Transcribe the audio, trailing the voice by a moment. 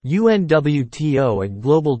UNWTO at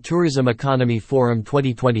Global Tourism Economy Forum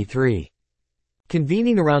 2023.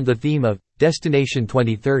 Convening around the theme of Destination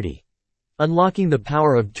 2030. Unlocking the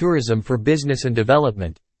Power of Tourism for Business and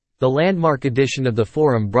Development, the landmark edition of the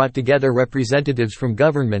forum brought together representatives from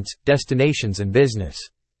governments, destinations and business.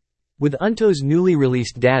 With UNWTO's newly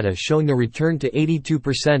released data showing a return to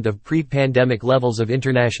 82% of pre-pandemic levels of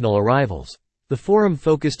international arrivals, the forum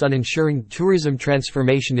focused on ensuring tourism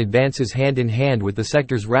transformation advances hand in hand with the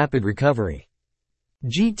sector's rapid recovery.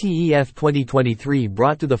 GTEF 2023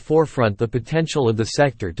 brought to the forefront the potential of the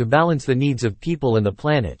sector to balance the needs of people and the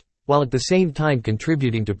planet, while at the same time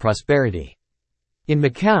contributing to prosperity. In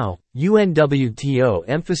Macau, UNWTO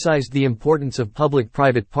emphasized the importance of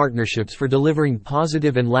public-private partnerships for delivering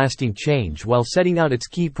positive and lasting change while setting out its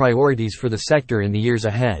key priorities for the sector in the years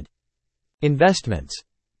ahead. Investments.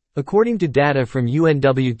 According to data from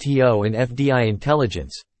UNWTO and FDI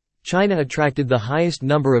Intelligence, China attracted the highest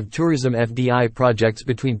number of tourism FDI projects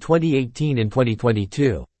between 2018 and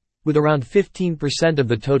 2022, with around 15% of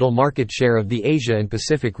the total market share of the Asia and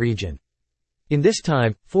Pacific region. In this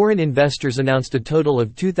time, foreign investors announced a total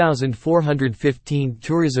of 2,415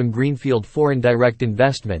 tourism greenfield foreign direct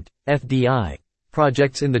investment (FDI)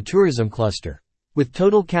 projects in the tourism cluster, with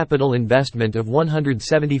total capital investment of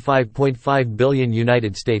 $175.5 billion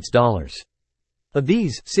United States dollars. Of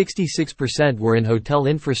these, 66% were in hotel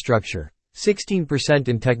infrastructure, 16%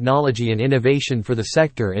 in technology and innovation for the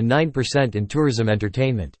sector and 9% in tourism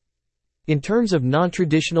entertainment. In terms of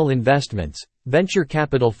non-traditional investments, venture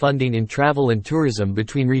capital funding in travel and tourism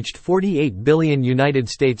reached $48 billion United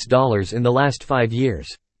States dollars in the last 5 years,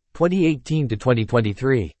 2018 to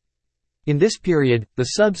 2023. In this period, the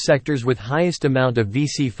sub-sectors with highest amount of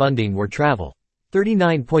VC funding were travel,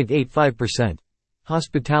 39.85%,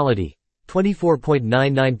 hospitality,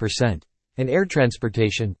 24.99%, and air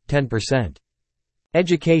transportation, 10%.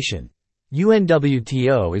 Education.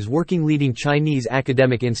 UNWTO is working leading Chinese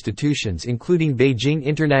academic institutions including Beijing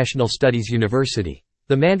International Studies University,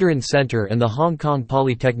 the Mandarin Center and the Hong Kong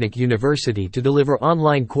Polytechnic University to deliver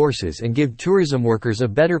online courses and give tourism workers a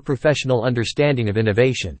better professional understanding of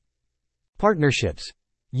innovation. Partnerships.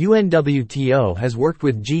 UNWTO has worked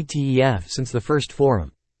with GTEF since the first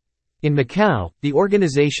forum. In Macau, the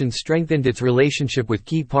organization strengthened its relationship with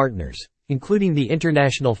key partners, including the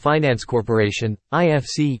International Finance Corporation,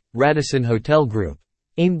 IFC, Radisson Hotel Group,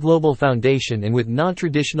 AIM Global Foundation and with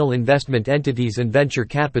non-traditional investment entities and venture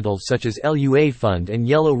capitals such as LUA Fund and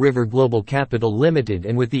Yellow River Global Capital Limited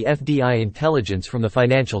and with the FDI Intelligence from the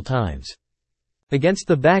Financial Times. Against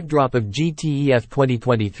the backdrop of GTEF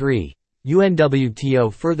 2023,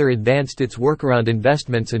 UNWTO further advanced its work around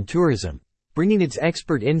investments and tourism, bringing its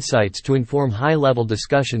expert insights to inform high-level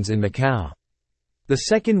discussions in Macau. The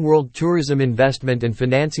Second World Tourism Investment and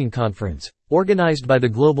Financing Conference, organized by the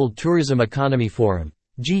Global Tourism Economy Forum,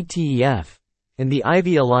 GTEF, and the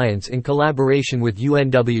Ivy Alliance in collaboration with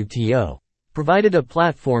UNWTO, provided a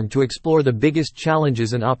platform to explore the biggest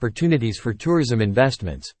challenges and opportunities for tourism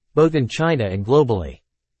investments, both in China and globally.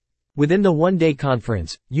 Within the one-day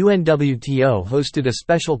conference, UNWTO hosted a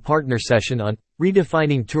special partner session on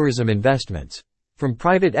redefining tourism investments, from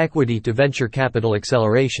private equity to venture capital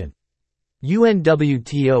acceleration.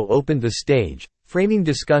 UNWTO opened the stage, framing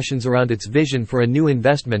discussions around its vision for a new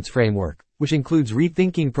investments framework, which includes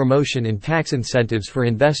rethinking promotion and tax incentives for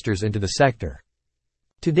investors into the sector.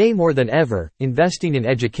 Today more than ever, investing in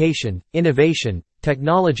education, innovation,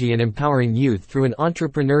 technology and empowering youth through an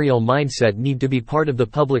entrepreneurial mindset need to be part of the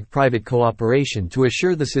public-private cooperation to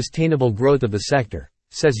assure the sustainable growth of the sector,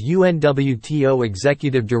 says UNWTO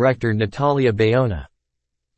Executive Director Natalia Bayona.